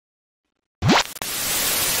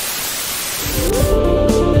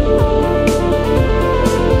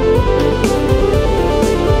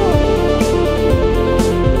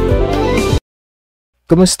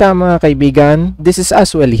Kumusta mga kaibigan? This is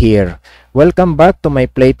Aswell here. Welcome back to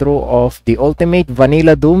my playthrough of the Ultimate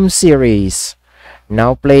Vanilla Doom series.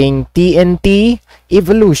 Now playing TNT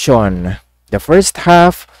Evilution, the first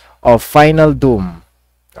half of Final Doom,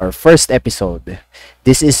 or first episode.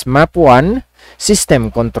 This is MAP01,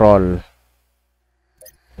 System Control.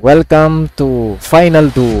 Welcome to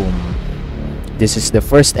Final Doom. This is the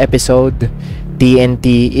first episode,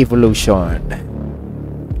 TNT Evolution.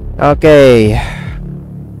 Okay.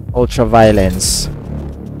 Ultra violence.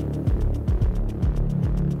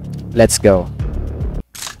 Let's go.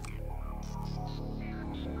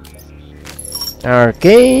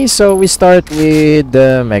 Okay, so we start with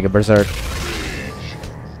the Mega Berserk.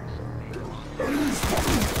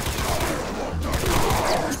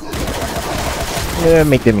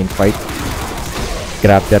 Make them in fight.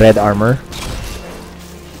 Grab the red armor.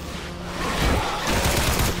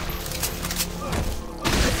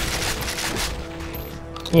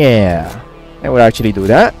 Yeah, I would actually do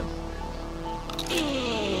that.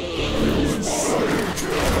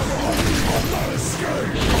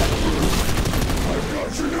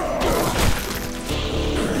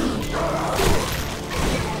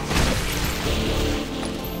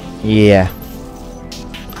 Yeah.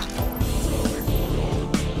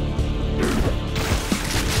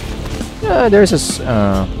 There's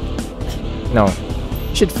a no.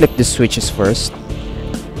 Should flip the switches first.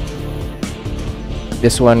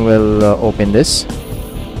 This one will open this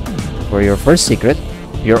for your first secret.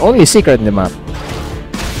 Your only secret in the map.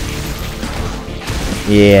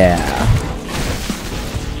 Yeah.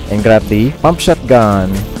 And grab the pump shotgun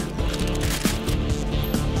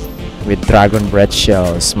with dragon breath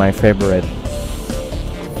shells, my favorite.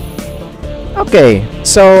 Okay,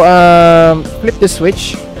 so flip the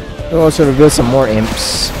switch to also reveal some more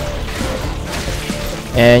imps.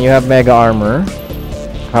 And you have mega armor.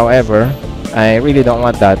 However, I really don't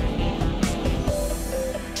want that.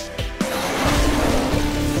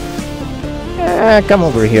 Come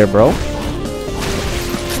over here, bro.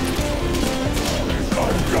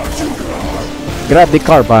 Grab the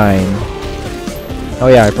carbine.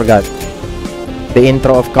 Oh yeah, I forgot. The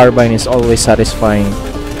intro of carbine is always satisfying.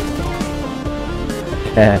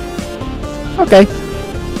 Okay.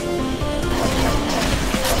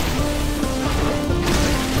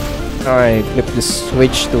 Alright, flip the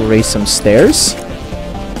switch to raise some stairs.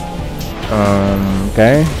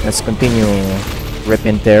 Okay, let's continue rip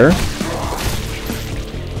and tear.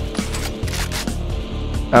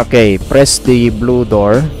 Okay, press the blue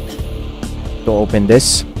door to open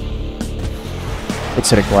this.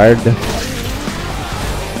 It's required.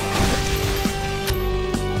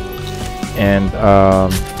 And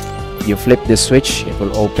you flip the switch, it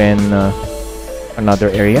will open another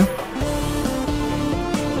area.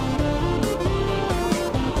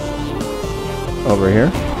 Over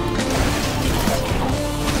here.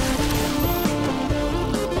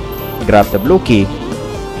 Grab the blue key.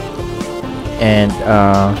 And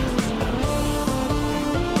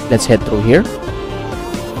let's head through here.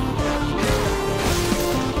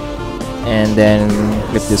 And then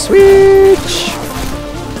flip the switch.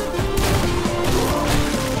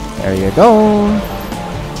 There you go.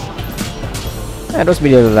 And those will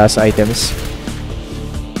be the last items.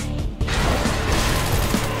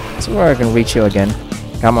 So where I can reach you again.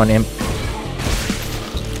 Come on, imp.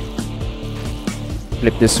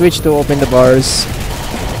 Flip the switch to open the bars.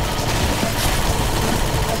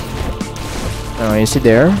 Oh, you see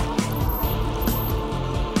there?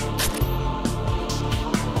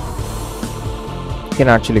 You can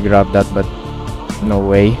actually grab that, but no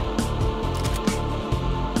way.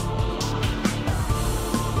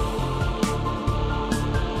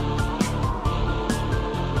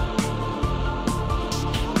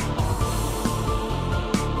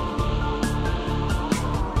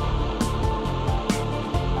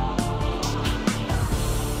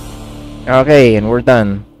 Okay, and we're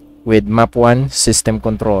done with MAP01 System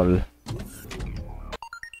Control.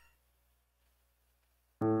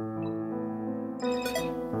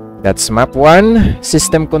 That's MAP01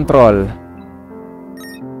 System Control.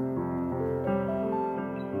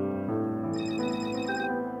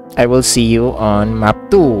 I will see you on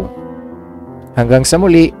MAP2. Hanggang sa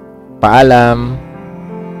muli, paalam!